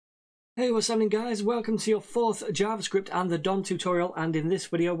Hey, what's happening guys? Welcome to your fourth JavaScript and the DOM tutorial, and in this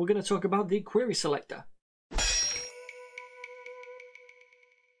video we're going to talk about the query selector.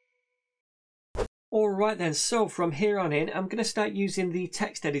 Alright then, so from here on in I'm going to start using the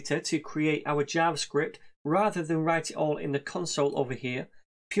text editor to create our JavaScript rather than write it all in the console over here,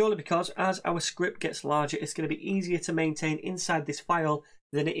 purely because as our script gets larger it's going to be easier to maintain inside this file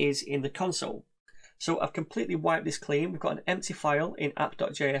than it is in the console. So I've completely wiped this clean. We've got an empty file in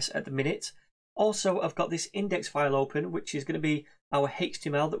app.js at the minute. Also, I've got this index file open, which is going to be our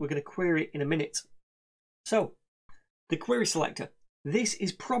HTML that we're going to query in a minute. So, the query selector. This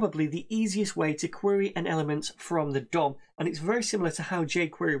is probably the easiest way to query an element from the DOM, and it's very similar to how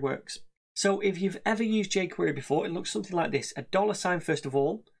jQuery works. So if you've ever used jQuery before, it looks something like this. A $sign first of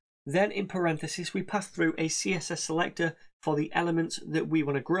all, then in parentheses we pass through a CSS selector for the element that we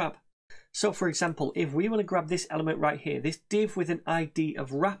want to grab. So for example, if we want to grab this element right here, this div with an ID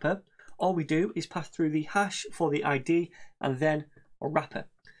of wrapper, all we do is pass through the hash for the ID and then a wrapper.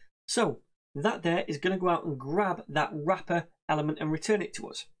 So that there is going to go out and grab that wrapper element and return it to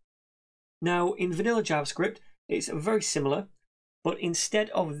us. Now in vanilla JavaScript, it's very similar, but instead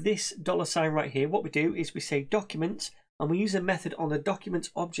of this $sign right here, what we do is we say document and we use a method on the document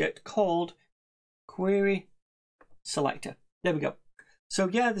object called querySelector. There we go. So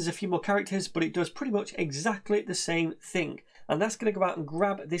yeah, there's a few more characters, but it does pretty much exactly the same thing. And that's going to go out and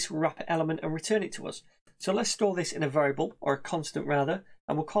grab this wrapper element and return it to us. So let's store this in a variable, or a constant rather,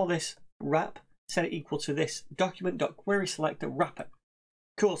 and we'll call this wrap, set it equal to this document.querySelector wrapper.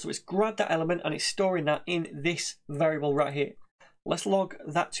 Cool, so it's grabbed that element and it's storing that in this variable right here. Let's log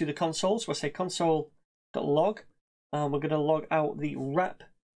that to the console. So I say console.log, and we're going to log out the wrap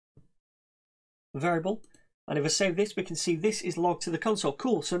variable. And if I save this, we can see this is logged to the console.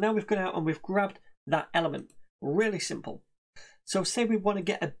 Cool, so now we've gone out and we've grabbed that element. Really simple. So say we want to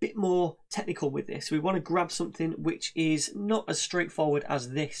get a bit more technical with this. We want to grab something which is not as straightforward as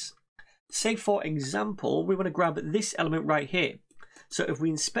this. Say for example, we want to grab this element right here. So if we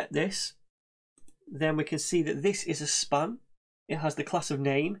inspect this, then we can see that this is a span. It has the class of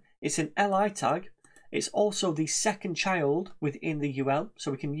name. It's an li tag. It's also the second child within the UL,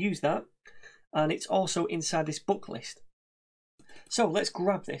 so we can use that. And it's also inside this book list. So let's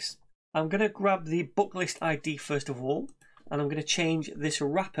grab this. I'm going to grab the book list ID first of all, and I'm going to change this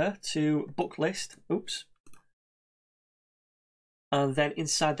wrapper to book list. Oops. And then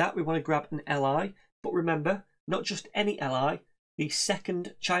inside that we want to grab an li, but remember, not just any li, the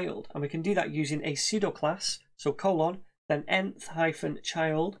second child. And we can do that using a pseudo class, so colon, then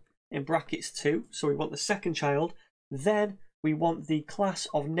nth-child in brackets 2. So we want the second child, then we want the class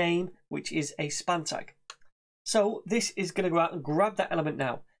of name, which is a span tag. So this is going to go out and grab that element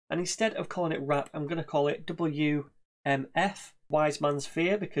now. And instead of calling it wrap, I'm going to call it WMF, wise man's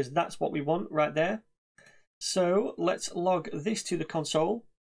fear, because that's what we want right there. So let's log this to the console,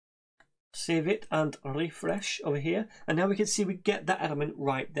 save it and refresh over here. And now we can see we get that element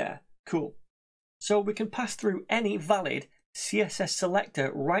right there. Cool. So we can pass through any valid CSS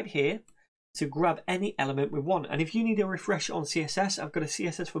selector right here to grab any element we want. And if you need a refresh on CSS, I've got a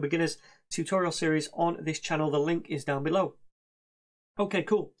CSS for Beginners tutorial series on this channel. The link is down below. Okay,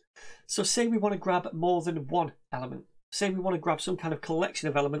 cool. So say we want to grab more than one element. Say we want to grab some kind of collection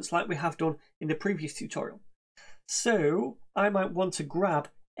of elements like we have done in the previous tutorial. So I might want to grab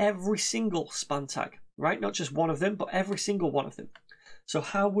every single span tag, right? Not just one of them, but every single one of them. So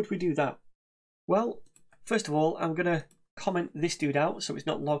how would we do that? Well, first of all, I'm going to comment this dude out so it's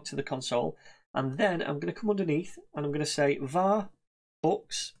not logged to the console, and then I'm going to come underneath and I'm going to say var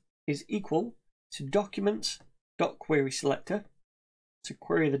books is equal to document.querySelector to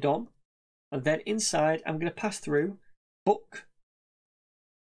query the DOM, and then inside I'm going to pass through book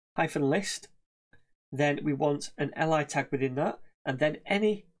 -list, then we want an li tag within that, and then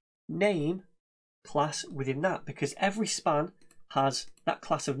any name class within that, because every span has that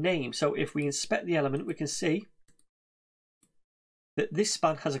class of name. So if we inspect the element, we can see that this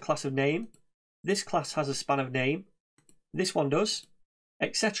span has a class of name, this class has a span of name, this one does,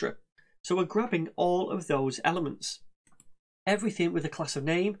 etc. So we're grabbing all of those elements. Everything with a class of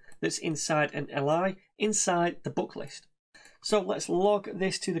name that's inside an li, inside the book list. So let's log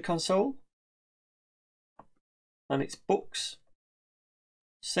this to the console. And it's books.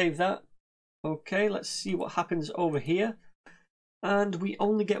 Save that. Okay, let's see what happens over here. And we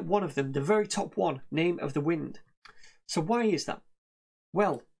only get one of them, the very top one, name of the wind. So why is that?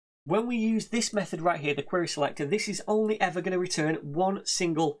 Well, when we use this method right here, the query selector, this is only ever going to return one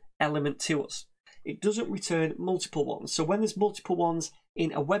single element to us. It doesn't return multiple ones. So when there's multiple ones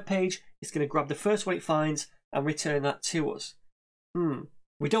in a web page, it's going to grab the first one it finds and return that to us.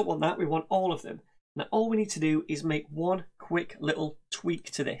 We don't want that, we want all of them. Now all we need to do is make one quick little tweak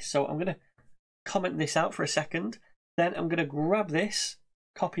to this. So I'm going to comment this out for a second. Then I'm going to grab this,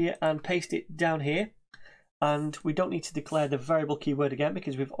 copy it and paste it down here. And we don't need to declare the variable keyword again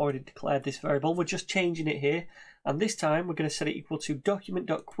because we've already declared this variable. We're just changing it here. And this time we're going to set it equal to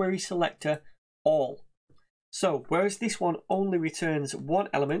document.querySelectorAll. So whereas this one only returns one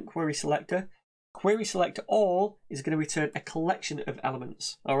element, querySelector, querySelectorAll is going to return a collection of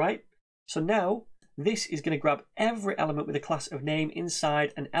elements. All right. So now this is going to grab every element with a class of name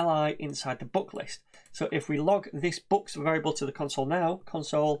inside an li inside the book list. So if we log this books variable to the console now,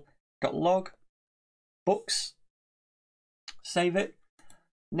 console.log books, save it.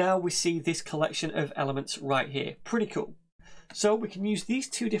 Now we see this collection of elements right here. Pretty cool. So we can use these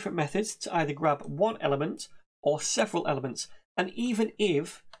two different methods to either grab one element or several elements. And even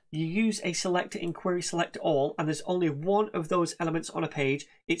if you use a selector in querySelectorAll and there's only one of those elements on a page,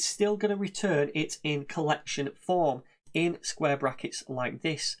 it's still going to return it in collection form in square brackets like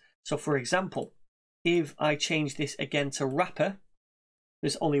this. So for example, if I change this again to wrapper,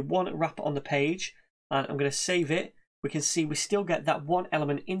 there's only one wrapper on the page and I'm going to save it. We can see we still get that one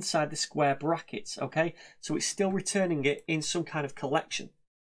element inside the square brackets, okay? So it's still returning it in some kind of collection.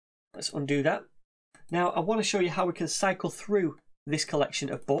 Let's undo that. Now I want to show you how we can cycle through this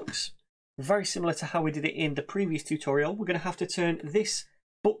collection of books. Very similar to how we did it in the previous tutorial. We're going to have to turn this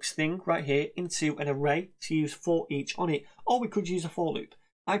books thing right here into an array to use for each on it, or we could use a for loop.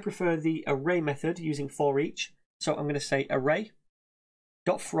 I prefer the array method using for each. So I'm going to say array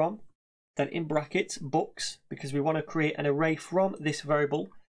dot from, then in brackets books, because we want to create an array from this variable.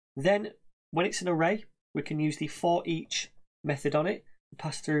 Then when it's an array, we can use the for each method on it,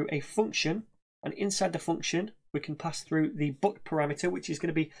 pass through a function, and inside the function we can pass through the book parameter, which is going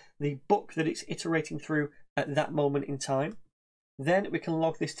to be the book that it's iterating through at that moment in time. Then we can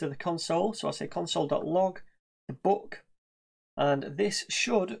log this to the console. So I'll say console.log the book, and this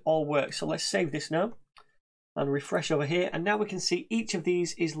should all work. So let's save this now and refresh over here, and now we can see each of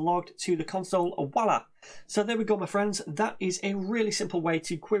these is logged to the console. Voila! So there we go, my friends. That is a really simple way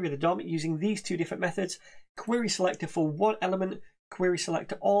to query the DOM using these two different methods: querySelector for one element,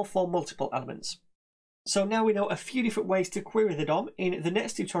 querySelectorAll for multiple elements. So now we know a few different ways to query the DOM. In the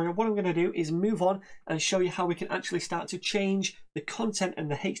next tutorial, what I'm going to do is move on and show you how we can actually start to change the content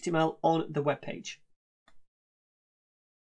and the HTML on the web page.